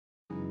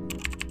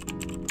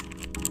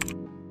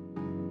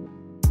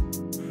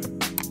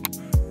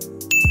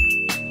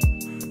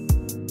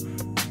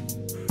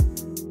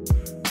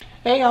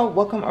Hey y'all,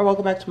 welcome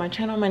back to my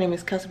channel. My name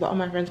is Kelsey, but all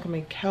my friends call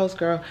me Kels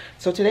Girl.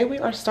 So today we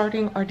are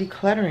starting our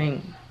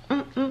decluttering.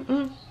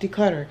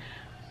 Declutter.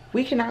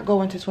 We cannot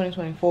go into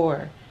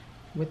 2024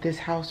 with this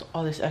house,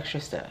 all this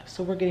extra stuff.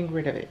 So we're getting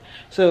rid of it.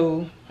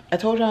 So I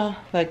told y'all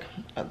like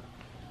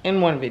in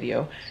one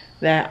video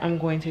that I'm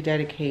going to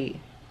dedicate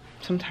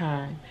some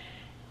time,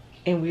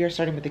 and we are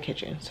starting with the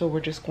kitchen. So we're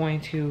just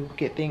going to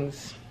get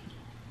things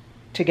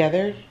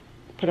together,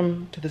 put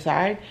them to the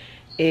side.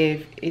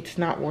 If it's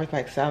not worth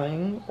like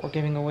selling or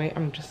giving away,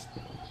 I'm just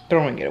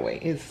throwing it away.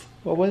 It's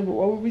what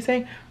were we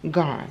saying?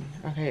 Gone.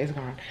 Okay, it's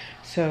gone.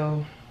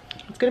 So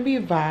it's gonna be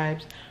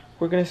vibes.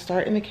 We're gonna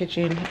start in the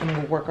kitchen and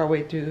we'll work our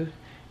way through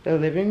the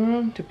living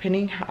room,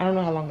 depending. I don't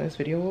know how long this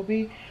video will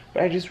be,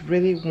 but I just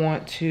really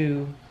want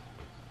to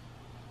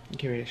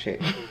get rid of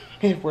shit.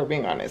 If we're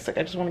being honest, like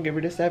I just want to get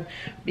rid of stuff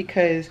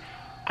because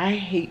I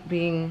hate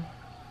being,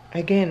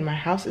 again, my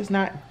house is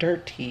not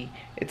dirty,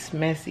 it's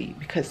messy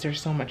because there's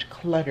so much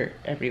clutter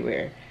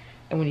everywhere.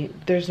 And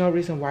there's no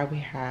reason why we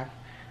have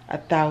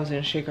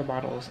 1,000 shaker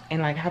bottles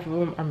and like half of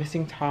them are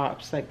missing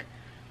tops, like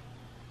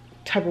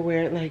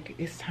Tupperware. Like,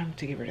 it's time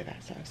to get rid of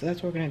that stuff. So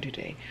that's what we're gonna do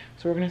today.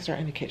 So we're gonna start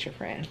in the kitchen,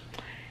 friend.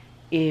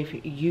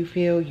 If you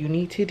feel you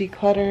need to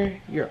declutter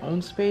your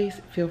own space,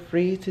 feel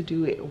free to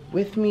do it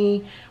with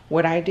me.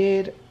 What I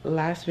did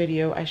last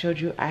video, I showed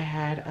you I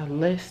had a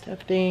list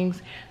of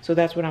things. So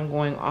that's what I'm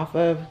going off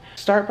of.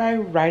 Start by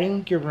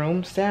writing your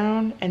rooms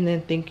down and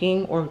then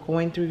thinking or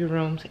going through your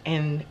rooms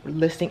and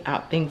listing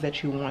out things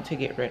that you want to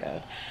get rid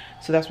of.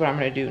 So that's what I'm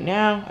gonna do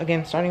now.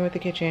 Again, starting with the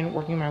kitchen,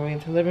 working my way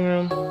into the living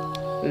room.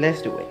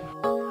 Let's do it.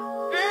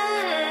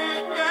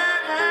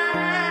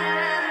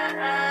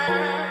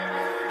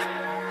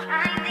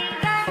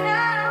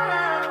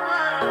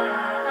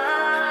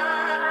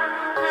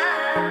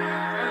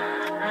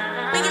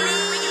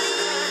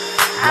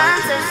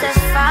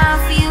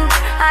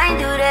 I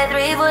do that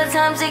 3-4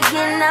 times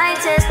again, I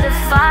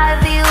testify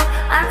for you.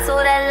 I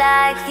told I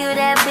like you,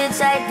 that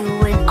bitch, I do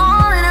it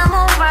all and I'm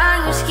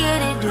around, you scared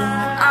to do.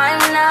 I'm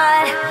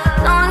not,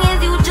 long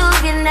as you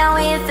joking now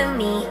here for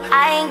me,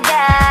 I ain't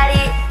got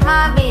it.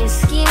 My bitch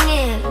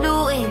scheming,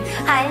 looting,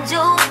 hide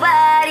your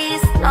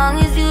bodies. Long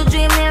as you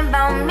dreaming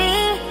about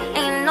me,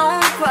 ain't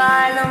no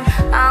problem.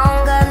 I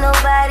don't got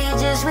nobody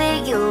just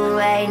with you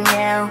right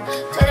now.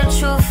 Tell the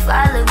truth,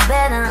 I look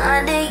better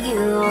under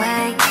you.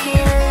 I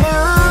can't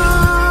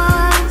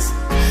lose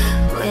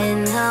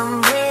when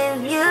I'm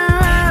with you.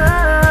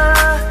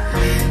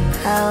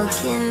 How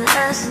can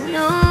I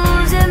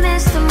snooze and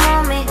miss the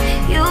moment?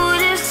 You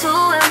just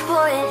too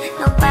important.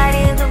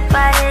 Nobody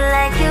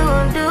like you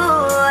do.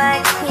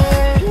 I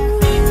can't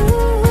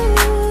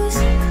lose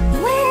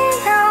when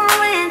I'm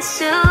with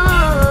you.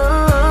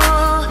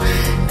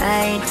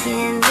 I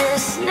can't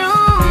just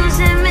snooze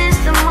and miss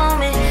the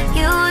moment.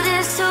 You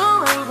just too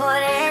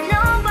important.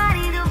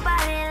 Nobody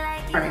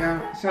like you. Alright,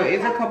 y'all. So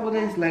it's a couple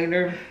days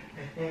later.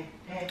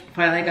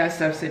 Finally got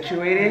stuff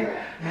situated.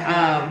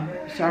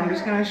 So I'm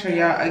just gonna show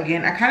y'all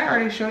again. I kind of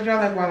already showed y'all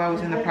like while I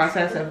was in the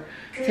process of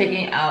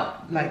taking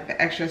out like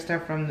the extra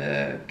stuff from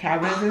the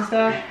cabinets and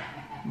stuff,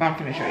 but I'm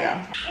gonna show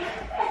y'all.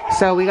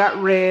 So we got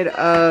rid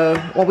of,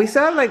 well, we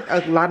still have like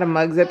a lot of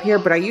mugs up here,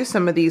 but I used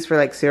some of these for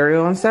like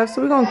cereal and stuff,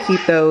 so we're gonna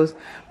keep those.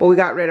 But we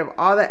got rid of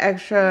all the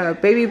extra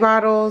baby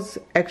bottles,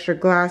 extra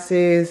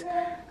glasses,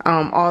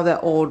 all the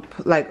old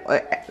like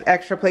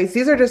extra plates.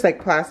 These are just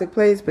like plastic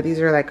plates, but these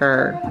are like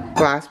our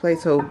glass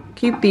plates, so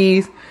keep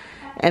these.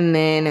 And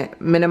then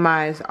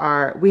minimize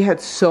our, we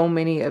had so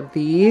many of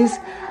these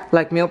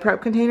like meal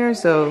prep containers,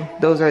 so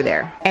those are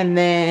there. And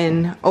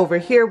then over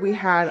here we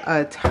had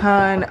a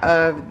ton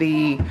of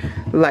the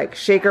like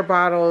shaker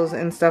bottles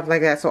and stuff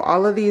like that, so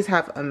all of these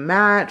have a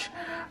match.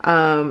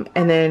 And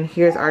then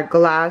here's our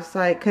glass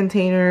like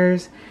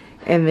containers.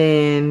 And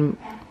then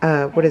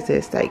what is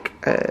this, like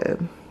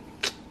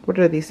what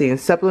are these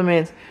things,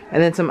 supplements,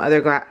 and then some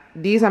other glass.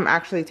 These I'm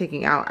actually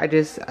taking out. I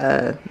just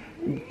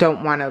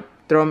don't want to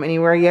throw them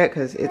anywhere yet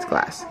because it's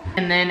glass.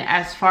 And then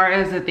as far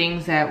as the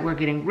things that we're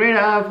getting rid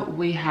of,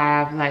 we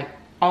have like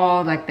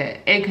all like the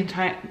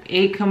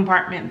egg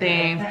compartment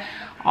things,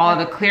 all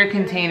the clear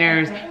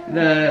containers,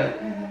 the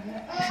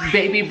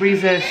Baby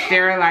Breeza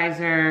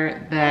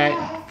sterilizer, the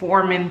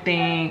Foreman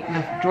thing,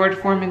 the George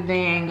Foreman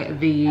thing,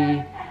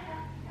 the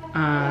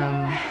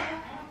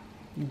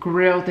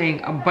grill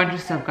thing. A bunch of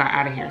stuff got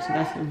out of here, so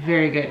that's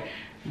very good.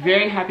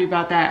 Very happy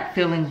about that.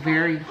 Feeling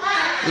very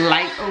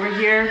light over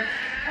here.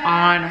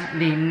 On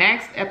the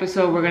next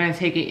episode, we're gonna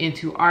take it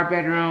into our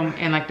bedroom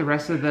and like the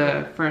rest of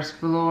the first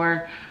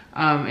floor,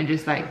 and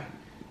just like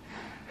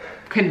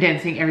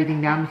condensing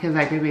everything down, because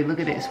like, baby, look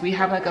at this. We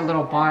have like a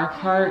little bar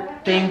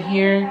cart thing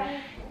here.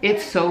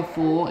 It's so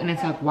full, and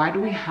it's like, why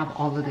do we have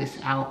all of this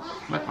out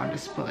like on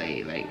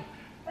display? Like,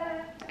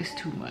 it's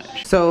too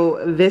much.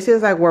 So this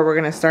is like where we're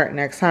gonna start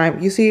next time.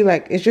 You see,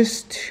 like, it's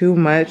just too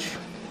much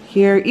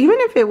here. Even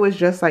if it was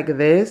just like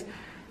this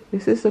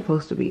is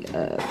supposed to be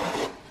up.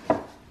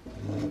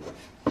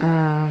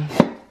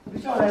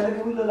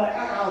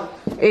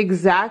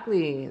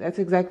 Exactly, that's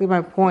exactly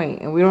my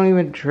point. And we don't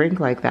even drink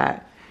like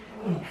that.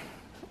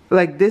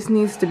 like this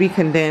needs to be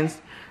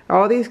condensed.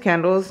 All these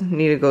candles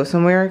need to go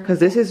somewhere because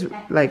this is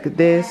like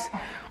this.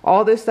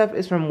 All this stuff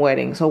is from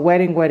wedding. So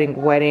wedding,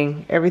 wedding,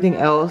 wedding. Everything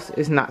else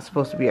is not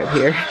supposed to be up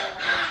here.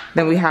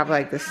 Then we have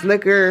like the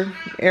slicker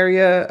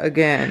area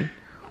again.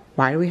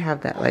 Why do we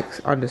have that like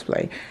on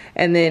display?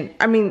 And then,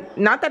 I mean,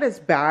 not that it's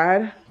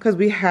bad because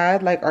we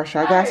had like our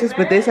shot glasses,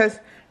 but this has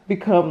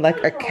become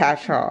like a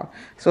catch-all.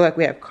 So like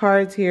we have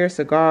cards here,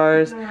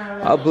 cigars,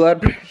 a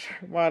blood pressure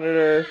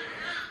monitor,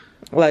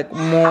 like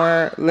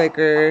more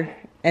liquor,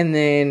 and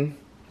then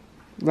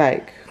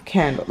like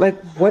candle.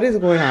 Like, what is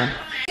going on?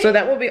 So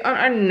that will be on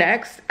our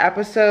next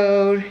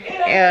episode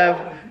of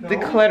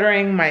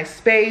decluttering my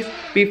space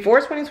before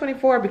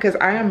 2024, because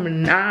I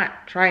am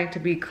not trying to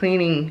be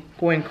cleaning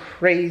going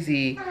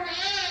crazy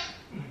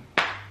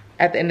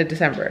at the end of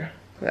December.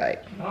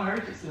 Like,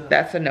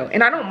 that's a no.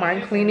 And I don't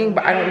mind cleaning,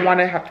 but I don't want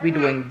to have to be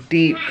doing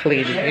deep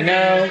cleaning, you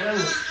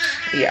know?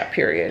 Yeah,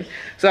 period.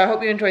 So I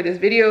hope you enjoyed this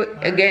video.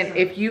 Again,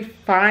 if you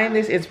find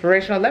this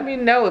inspirational, let me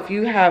know if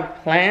you have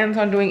plans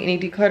on doing any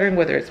decluttering,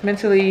 whether it's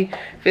mentally,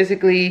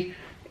 physically,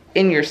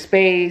 in your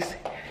space,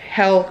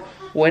 health,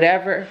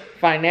 whatever,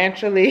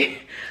 financially.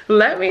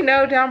 Let me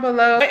know down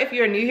below. If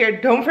you're new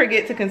here, don't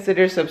forget to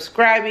consider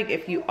subscribing.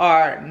 If you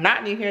are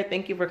not new here,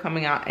 thank you for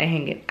coming out and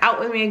hanging out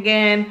with me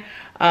again.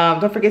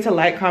 Don't forget to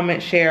like,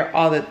 comment, share,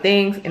 all the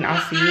things, and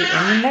I'll see you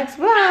in the next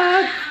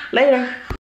vlog. Later.